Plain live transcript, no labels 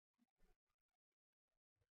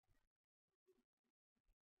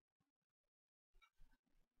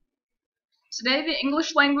Today, the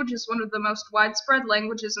English language is one of the most widespread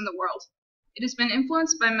languages in the world. It has been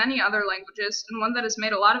influenced by many other languages, and one that has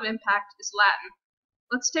made a lot of impact is Latin.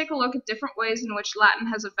 Let's take a look at different ways in which Latin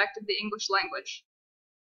has affected the English language.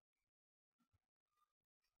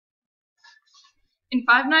 In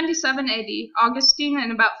 597 AD, Augustine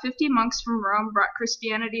and about 50 monks from Rome brought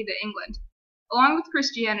Christianity to England. Along with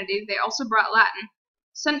Christianity, they also brought Latin.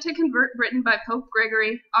 Sent to convert Britain by Pope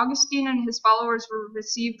Gregory, Augustine and his followers were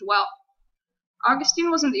received well. Augustine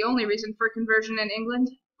wasn't the only reason for conversion in England.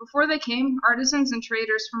 Before they came, artisans and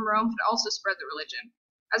traders from Rome had also spread the religion.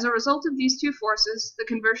 As a result of these two forces, the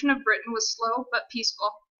conversion of Britain was slow but peaceful.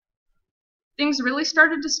 Things really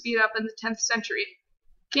started to speed up in the 10th century.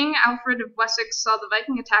 King Alfred of Wessex saw the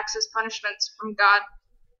Viking attacks as punishments from God.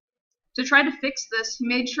 To try to fix this, he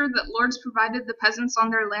made sure that lords provided the peasants on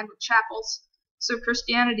their land with chapels, so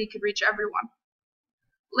Christianity could reach everyone.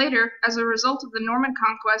 Later, as a result of the Norman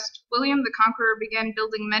conquest, William the Conqueror began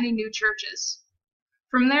building many new churches.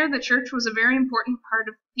 From there, the church was a very important part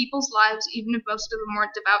of people's lives, even if most of them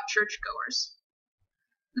weren't devout churchgoers.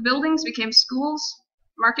 The buildings became schools,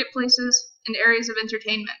 marketplaces, and areas of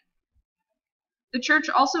entertainment. The church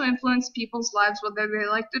also influenced people's lives whether they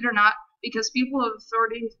liked it or not, because people of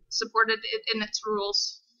authority supported it in its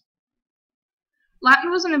rules.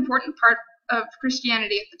 Latin was an important part of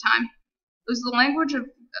Christianity at the time. It was the language of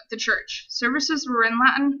the church. Services were in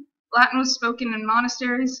Latin, Latin was spoken in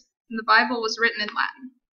monasteries, and the Bible was written in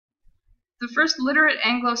Latin. The first literate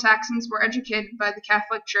Anglo-Saxons were educated by the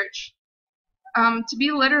Catholic Church. To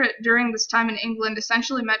be literate during this time in England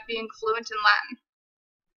essentially meant being fluent in Latin.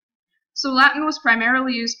 So Latin was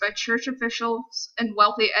primarily used by church officials and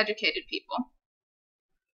wealthy, educated people.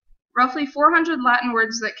 Roughly 400 Latin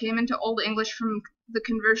words that came into Old English from the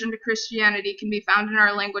conversion to Christianity can be found in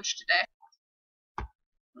our language today.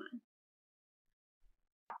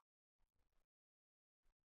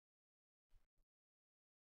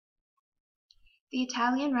 The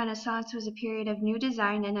Italian Renaissance was a period of new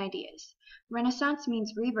design and ideas. Renaissance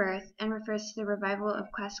means rebirth and refers to the revival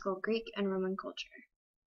of classical Greek and Roman culture.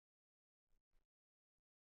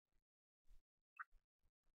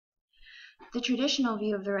 The traditional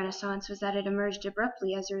view of the Renaissance was that it emerged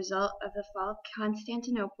abruptly as a result of the fall of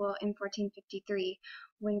Constantinople in 1453,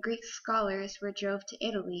 when Greek scholars were drove to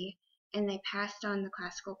Italy and they passed on the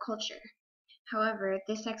classical culture. However,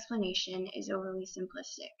 this explanation is overly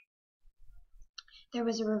simplistic. There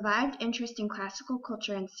was a revived interest in classical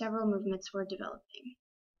culture and several movements were developing.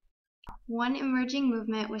 One emerging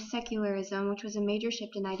movement was secularism, which was a major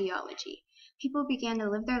shift in ideology. People began to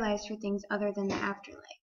live their lives for things other than the afterlife.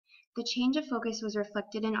 The change of focus was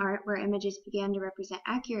reflected in art, where images began to represent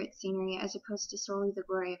accurate scenery as opposed to solely the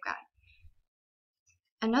glory of God.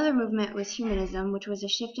 Another movement was humanism, which was a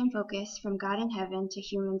shift in focus from God in heaven to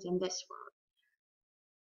humans in this world.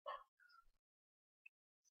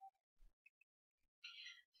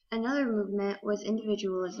 Another movement was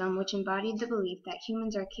individualism, which embodied the belief that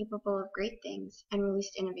humans are capable of great things and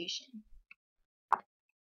released innovation.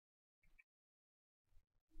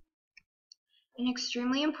 An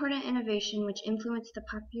extremely important innovation which influenced the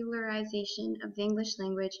popularization of the English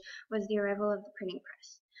language was the arrival of the printing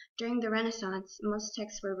press. During the Renaissance, most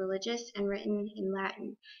texts were religious and written in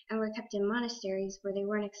Latin, and were kept in monasteries where they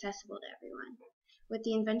weren't accessible to everyone. With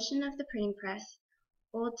the invention of the printing press,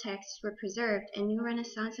 old texts were preserved and new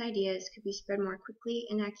Renaissance ideas could be spread more quickly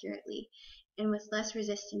and accurately, and with less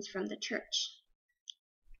resistance from the church.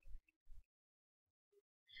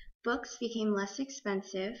 Books became less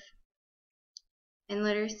expensive, and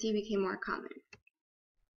literacy became more common.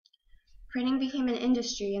 Printing became an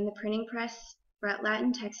industry, and the printing press brought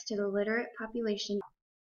Latin text to the literate population.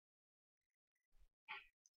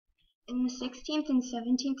 In the 16th and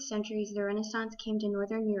 17th centuries, the Renaissance came to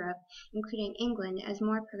Northern Europe, including England, as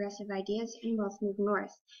more progressive ideas and wealth moved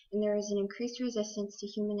north, and there was an increased resistance to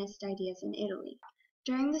humanist ideas in Italy.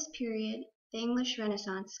 During this period, the English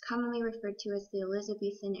Renaissance, commonly referred to as the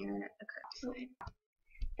Elizabethan era, occurred.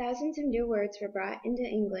 Thousands of new words were brought into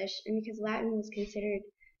English, and because Latin was considered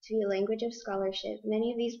to be a language of scholarship,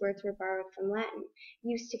 many of these words were borrowed from Latin,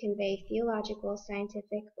 used to convey theological,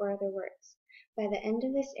 scientific, or other words. By the end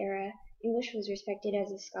of this era, English was respected as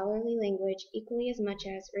a scholarly language equally as much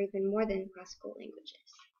as, or even more than, classical languages.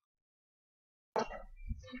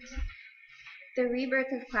 The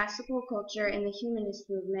rebirth of classical culture and the humanist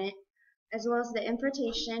movement, as well as the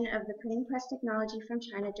importation of the printing press technology from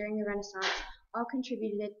China during the Renaissance, all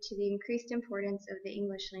contributed to the increased importance of the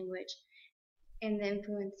English language and the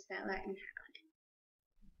influence that Latin had on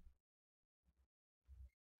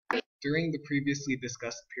it. During the previously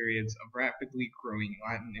discussed periods of rapidly growing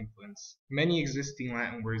Latin influence, many existing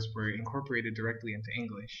Latin words were incorporated directly into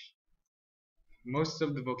English. Most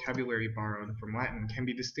of the vocabulary borrowed from Latin can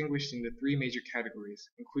be distinguished into three major categories,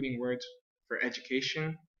 including words for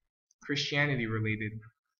education, Christianity-related,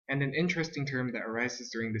 and an interesting term that arises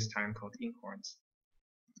during this time called inkhorns.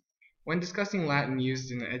 When discussing Latin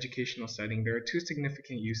used in an educational setting, there are two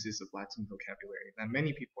significant uses of Latin vocabulary that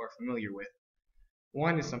many people are familiar with.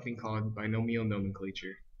 One is something called binomial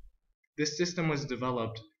nomenclature. This system was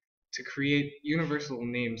developed to create universal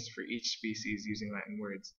names for each species using Latin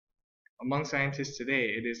words. Among scientists today,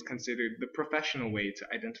 it is considered the professional way to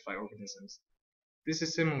identify organisms. This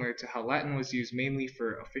is similar to how Latin was used mainly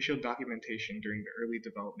for official documentation during the early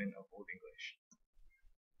development of Old English.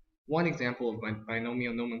 One example of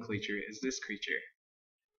binomial nomenclature is this creature.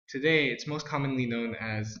 Today, it's most commonly known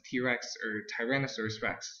as T-Rex or Tyrannosaurus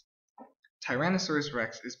rex. Tyrannosaurus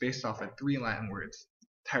rex is based off of three Latin words,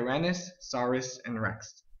 Tyrannus, Saurus, and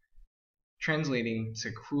Rex, translating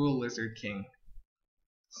to cruel lizard king.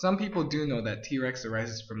 Some people do know that T-Rex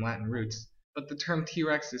arises from Latin roots, but the term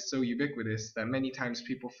T-Rex is so ubiquitous that many times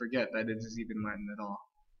people forget that it is even Latin at all.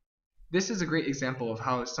 This is a great example of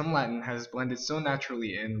how some Latin has blended so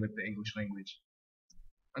naturally in with the English language.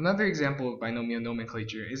 Another example of binomial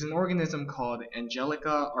nomenclature is an organism called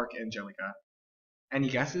Angelica archangelica. Any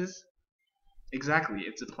guesses? Exactly,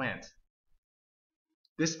 it's a plant.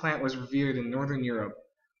 This plant was revered in Northern Europe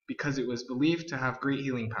because it was believed to have great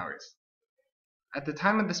healing powers. At the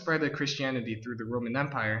time of the spread of Christianity through the Roman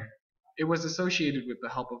Empire, it was associated with the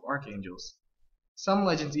help of archangels. Some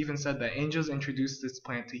legends even said that angels introduced this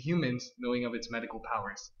plant to humans knowing of its medical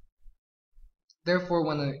powers. Therefore,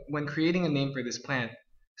 when creating a name for this plant,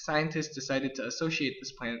 scientists decided to associate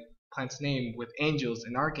this plant's name with angels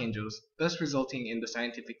and archangels, thus resulting in the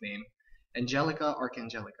scientific name Angelica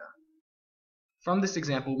archangelica. From this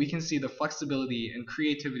example, we can see the flexibility and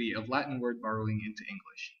creativity of Latin word borrowing into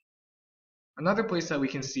English. Another place that we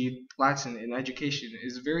can see Latin in education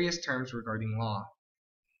is various terms regarding law.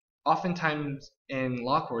 Oftentimes in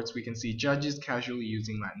law courts we can see judges casually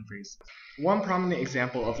using Latin phrases. One prominent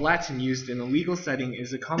example of Latin used in a legal setting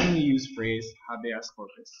is the commonly used phrase habeas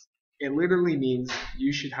corpus. It literally means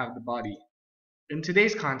you should have the body. In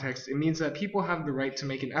today's context, it means that people have the right to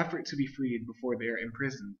make an effort to be freed before they are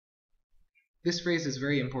imprisoned. This phrase is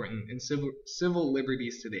very important in civil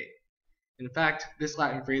liberties today. In fact, this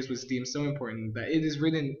Latin phrase was deemed so important that it is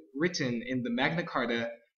written in the Magna Carta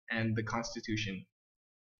and the Constitution.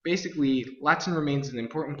 Basically, Latin remains an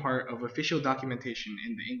important part of official documentation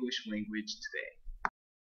in the English language today.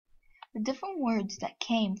 The different words that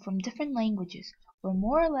came from different languages were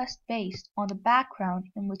more or less based on the background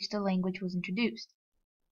in which the language was introduced.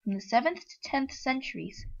 From the 7th to 10th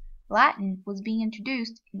centuries, Latin was being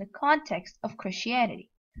introduced in the context of Christianity,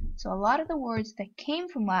 so a lot of the words that came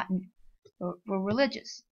from Latin were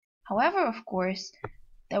religious. However, of course,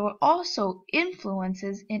 there were also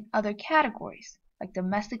influences in other categories, like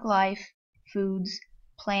domestic life, foods,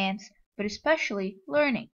 plants, but especially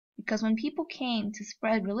learning, because when people came to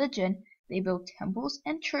spread religion, they built temples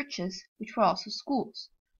and churches, which were also schools.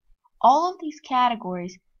 All of these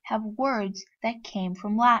categories have words that came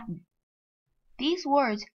from Latin. These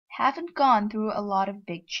words haven't gone through a lot of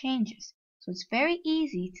big changes, so it's very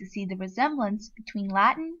easy to see the resemblance between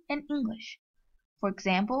Latin and English. For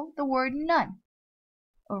example, the word nun.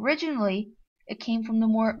 Originally, it came from the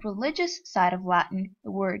more religious side of Latin,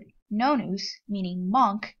 the word nonus, meaning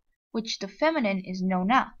monk, which the feminine is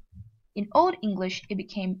nona. In Old English, it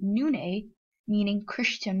became nune, meaning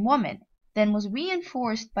Christian woman, then was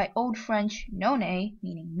reinforced by Old French nonne,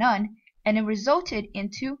 meaning nun, and it resulted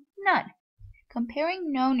into nun.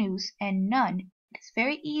 Comparing nonus and nun, it is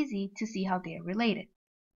very easy to see how they are related.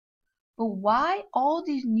 But why all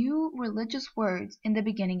these new religious words in the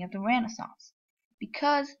beginning of the Renaissance?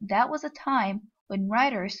 Because that was a time when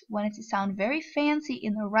writers wanted to sound very fancy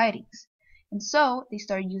in their writings, and so they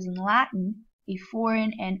started using Latin, a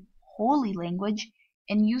foreign and holy language,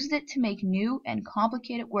 and used it to make new and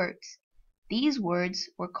complicated words. These words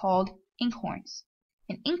were called inkhorns.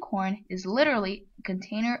 An inkhorn is literally a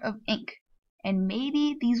container of ink, and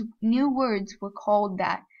maybe these new words were called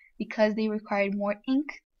that because they required more ink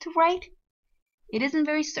to write? It isn't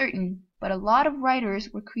very certain, but a lot of writers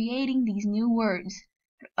were creating these new words,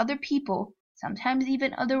 but other people, sometimes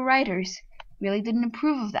even other writers, really didn't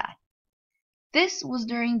approve of that. This was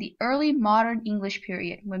during the early modern English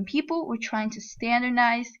period, when people were trying to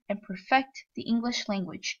standardize and perfect the English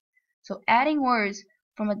language, so adding words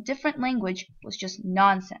from a different language was just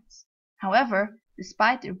nonsense. However,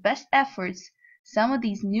 despite their best efforts, some of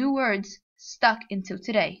these new words stuck until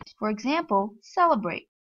today. For example, celebrate.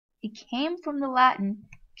 It came from the Latin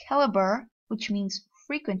celeber, which means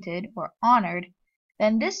frequented or honored.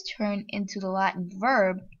 Then this turned into the Latin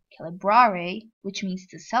verb celebrare, which means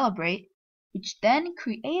to celebrate, which then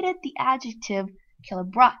created the adjective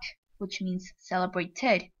celebrat, which means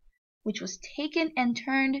celebrated, which was taken and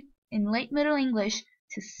turned in late Middle English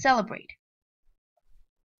to celebrate.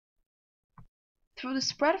 Through the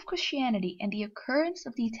spread of Christianity and the occurrence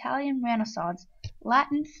of the Italian Renaissance,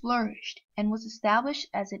 Latin flourished and was established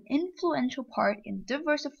as an influential part in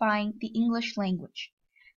diversifying the English language.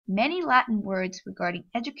 Many Latin words regarding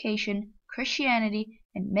education, Christianity,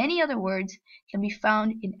 and many other words can be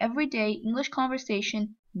found in everyday English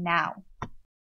conversation now.